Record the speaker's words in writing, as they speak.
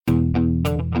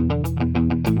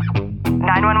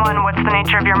911, what's the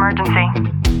nature of your emergency?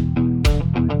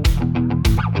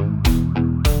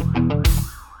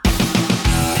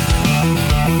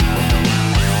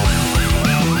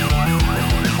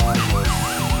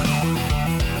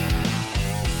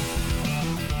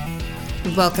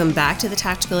 Welcome back to the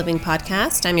Tactical Living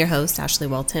Podcast. I'm your host, Ashley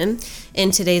Walton.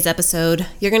 In today's episode,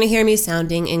 you're going to hear me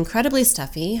sounding incredibly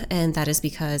stuffy, and that is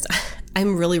because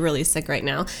I'm really sick right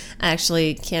now. I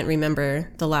actually can't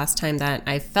remember the last time that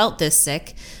I felt this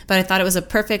sick, but I thought it was a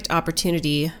perfect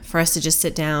opportunity for us to just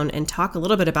sit down and talk a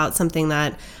little bit about something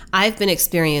that I've been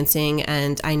experiencing,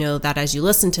 and I know that as you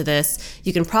listen to this,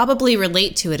 you can probably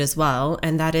relate to it as well,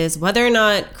 and that is whether or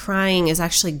not crying is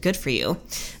actually good for you.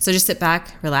 So just sit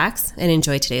back, relax, and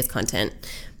enjoy today's content.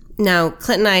 Now,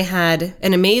 Clint and I had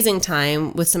an amazing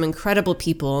time with some incredible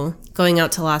people going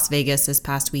out to Las Vegas this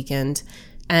past weekend,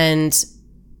 and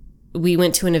we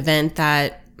went to an event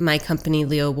that my company,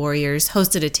 Leo Warriors,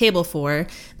 hosted a table for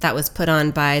that was put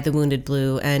on by the Wounded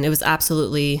Blue, and it was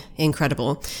absolutely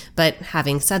incredible. But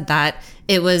having said that,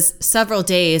 it was several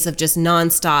days of just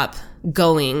nonstop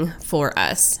going for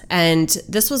us. And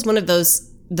this was one of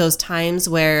those times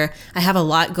where I have a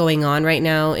lot going on right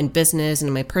now in business and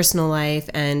in my personal life.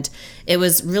 And it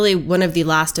was really one of the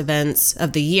last events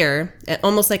of the year,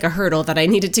 almost like a hurdle that I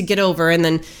needed to get over and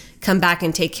then come back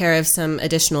and take care of some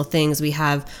additional things. We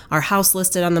have our house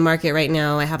listed on the market right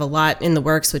now. I have a lot in the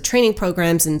works with training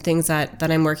programs and things that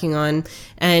I'm working on.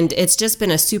 And it's just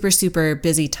been a super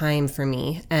busy time for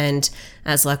me. And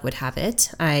as luck would have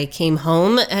it, I came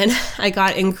home and I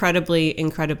got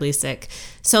incredibly sick.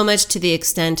 So much to the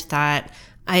extent that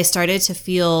I started to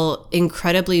feel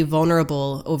incredibly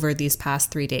vulnerable over these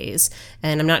past 3 days.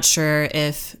 And I'm not sure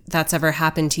if that's ever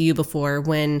happened to you before,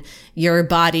 when your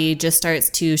body just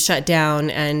starts to shut down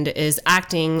and is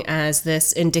acting as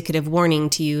this indicative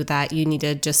warning to you that you need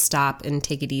to just stop and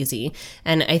take it easy.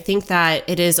 And I think that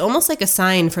it is almost like a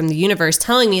sign from the universe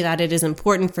telling me that it is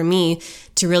important for me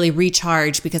to really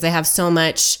recharge, because I have so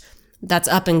much that's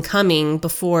up and coming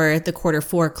before the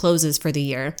Q4 closes for the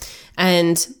year.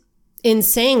 And in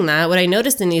saying that, what I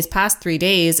noticed in these past 3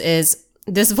 days is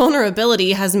this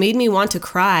vulnerability has made me want to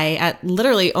cry at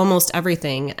literally almost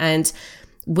everything. And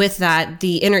with that,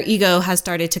 the inner ego has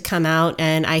started to come out,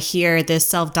 and I hear this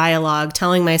self-dialogue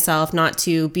telling myself not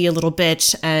to be a little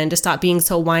bitch and to stop being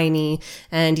so whiny,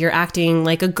 and you're acting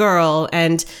like a girl.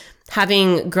 And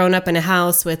having grown up in a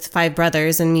house with 5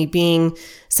 brothers and me being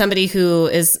somebody who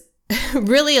is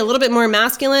really a little bit more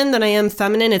masculine than I am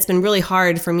feminine, it's been really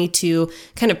hard for me to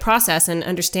kind of process and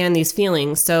understand these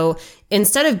feelings. So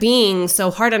instead of being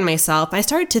so hard on myself, I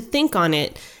started to think on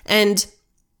it. And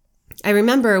I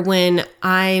remember when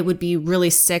I would be really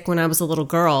sick when I was a little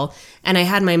girl and I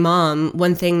had my mom,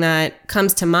 one thing that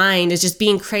comes to mind is just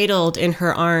being cradled in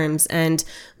her arms. And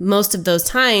most of those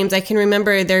times I can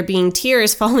remember there being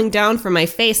tears falling down from my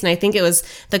face. And I think it was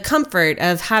the comfort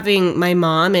of having my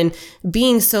mom and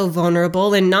being so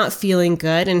vulnerable and not feeling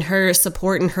good, and her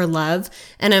support and her love.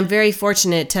 And I'm very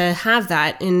fortunate to have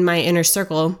that in my inner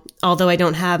circle, although I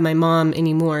don't have my mom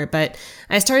anymore. But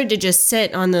I started to just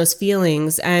sit on those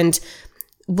feelings. And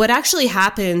what actually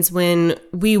happens when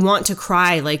we want to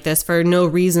cry like this for no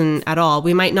reason at all,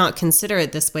 we might not consider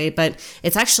it this way, but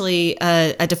it's actually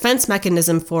a defense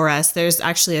mechanism for us. There's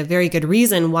actually a very good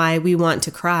reason why we want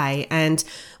to cry. And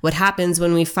what happens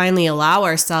when we finally allow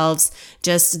ourselves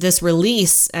just this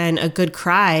release and a good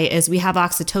cry is we have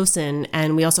oxytocin,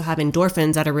 and we also have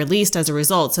endorphins that are released as a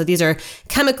result. So these are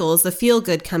chemicals, the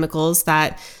feel-good chemicals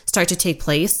that start to take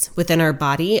place within our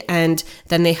body, and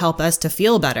then they help us to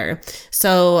feel better.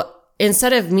 So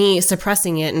instead of me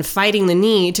suppressing it and fighting the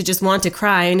need to just want to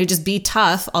cry and to just be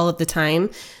tough all of the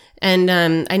time, and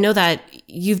I know that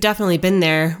you've definitely been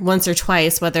there once or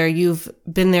twice, whether you've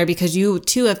been there because you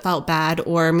too have felt bad,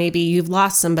 or maybe you've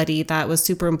lost somebody that was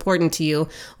super important to you,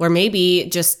 or maybe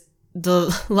just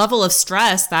the level of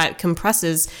stress that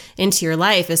compresses into your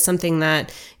life is something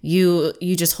that you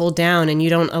just hold down and you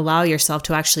don't allow yourself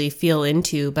to actually feel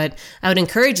into. But I would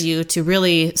encourage you to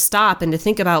really stop and to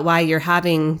think about why you're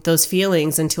having those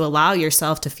feelings and to allow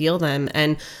yourself to feel them.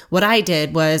 And what I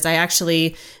did was I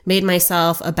actually made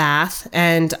myself a bath,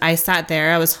 and I sat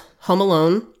there. I was home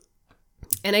alone.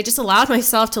 And I just allowed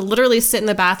myself to literally sit in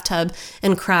the bathtub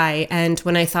and cry. And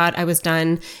when I thought I was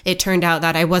done, it turned out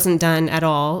that I wasn't done at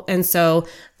all. And so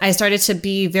I started to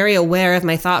be very aware of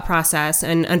my thought process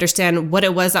and understand what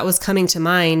it was that was coming to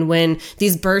mind when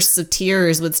these bursts of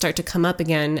tears would start to come up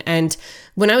again. And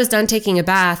when I was done taking a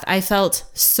bath, I felt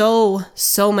so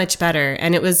much better.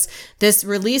 And it was this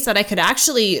release that I could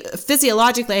actually,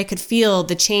 physiologically, I could feel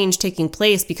the change taking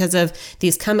place because of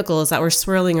these chemicals that were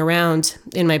swirling around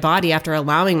in my body after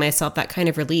allowing myself that kind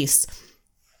of release.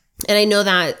 And I know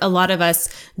that a lot of us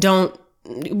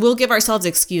we'll give ourselves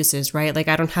excuses, right? Like,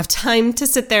 I don't have time to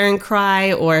sit there and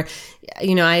cry, or,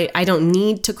 I don't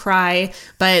need to cry.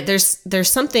 But there's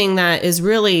something that is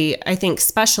really, I think,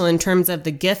 special in terms of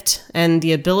the gift and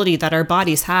the ability that our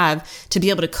bodies have to be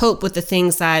able to cope with the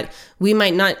things that we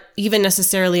might not even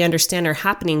necessarily understand are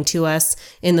happening to us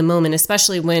in the moment,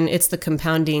 especially when it's the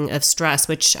compounding of stress,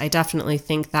 which I definitely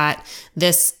think that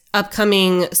this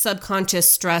upcoming subconscious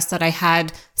stress that I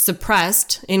had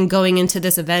suppressed in going into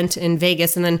this event in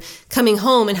Vegas and then coming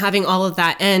home and having all of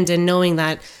that end and knowing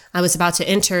that I was about to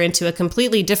enter into a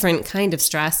completely different kind of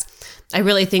stress. I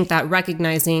really think that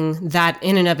recognizing that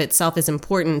in and of itself is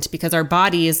important, because our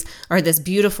bodies are this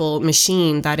beautiful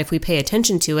machine that, if we pay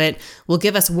attention to it, will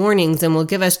give us warnings and will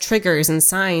give us triggers and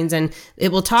signs, and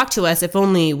it will talk to us if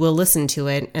only we'll listen to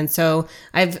it. And so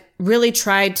I've really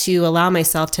tried to allow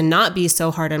myself to not be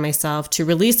so hard on myself, to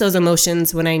release those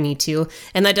emotions when I need to.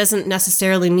 And that doesn't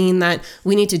necessarily mean that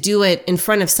we need to do it in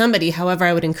front of somebody. However,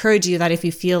 I would encourage you that if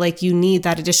you feel like you need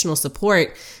that additional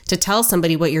support, to tell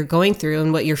somebody what you're going through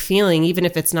and what you're feeling, even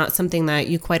if it's not something that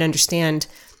you quite understand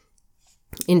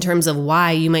in terms of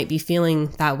why you might be feeling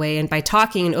that way. And by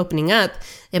talking and opening up,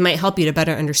 it might help you to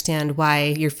better understand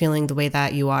why you're feeling the way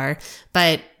that you are.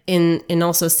 But in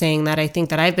also saying that, I think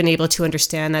that I've been able to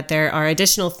understand that there are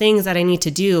additional things that I need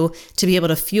to do to be able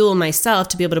to fuel myself,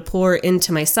 to be able to pour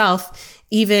into myself.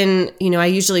 Even, I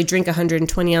usually drink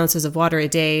 120 ounces of water a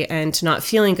day, and not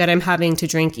feeling good, I'm having to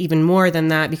drink even more than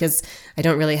that because I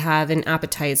don't really have an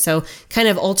appetite. So kind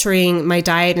of altering my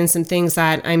diet and some things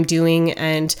that I'm doing,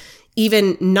 and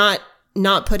even not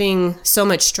putting so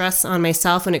much stress on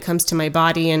myself when it comes to my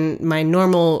body and my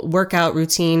normal workout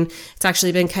routine. It's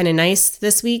actually been kind of nice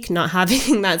this week, not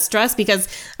having that stress, because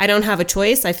I don't have a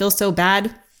choice. I feel so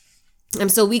bad. I'm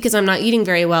so weak because I'm not eating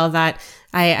very well that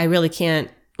I really can't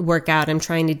work out. I'm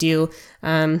trying to do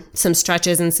some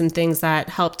stretches and some things that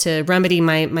help to remedy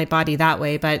my body that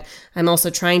way. But I'm also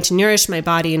trying to nourish my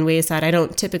body in ways that I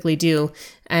don't typically do.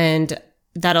 And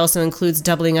that also includes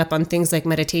doubling up on things like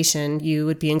meditation. You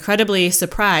would be incredibly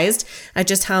surprised at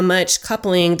just how much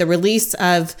coupling the release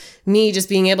of me just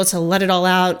being able to let it all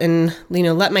out and,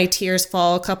 let my tears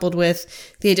fall, coupled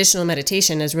with the additional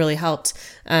meditation, has really helped.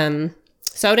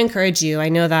 So I would encourage you. I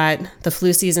know that the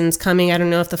flu season's coming. I don't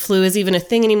know if the flu is even a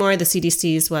thing anymore. The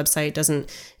CDC's website doesn't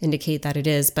indicate that it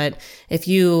is. But if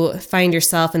you find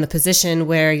yourself in the position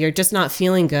where you're just not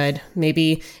feeling good,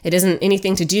 maybe it isn't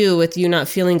anything to do with you not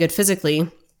feeling good physically.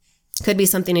 Could be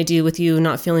something to do with you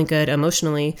not feeling good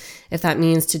emotionally. If that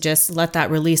means to just let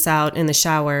that release out in the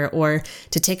shower, or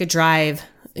to take a drive,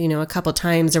 a couple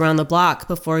times around the block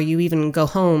before you even go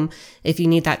home, if you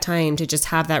need that time to just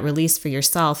have that release for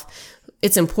yourself.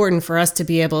 It's important for us to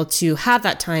be able to have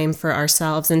that time for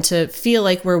ourselves and to feel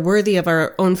like we're worthy of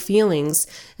our own feelings,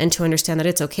 and to understand that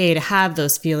it's okay to have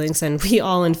those feelings. And we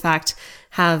all, in fact,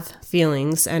 have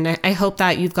feelings. And I hope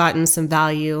that you've gotten some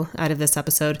value out of this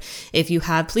episode. If you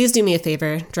have, please do me a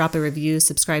favor, drop a review,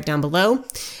 subscribe down below,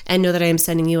 and know that I am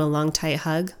sending you a long, tight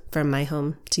hug from my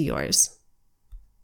home to yours.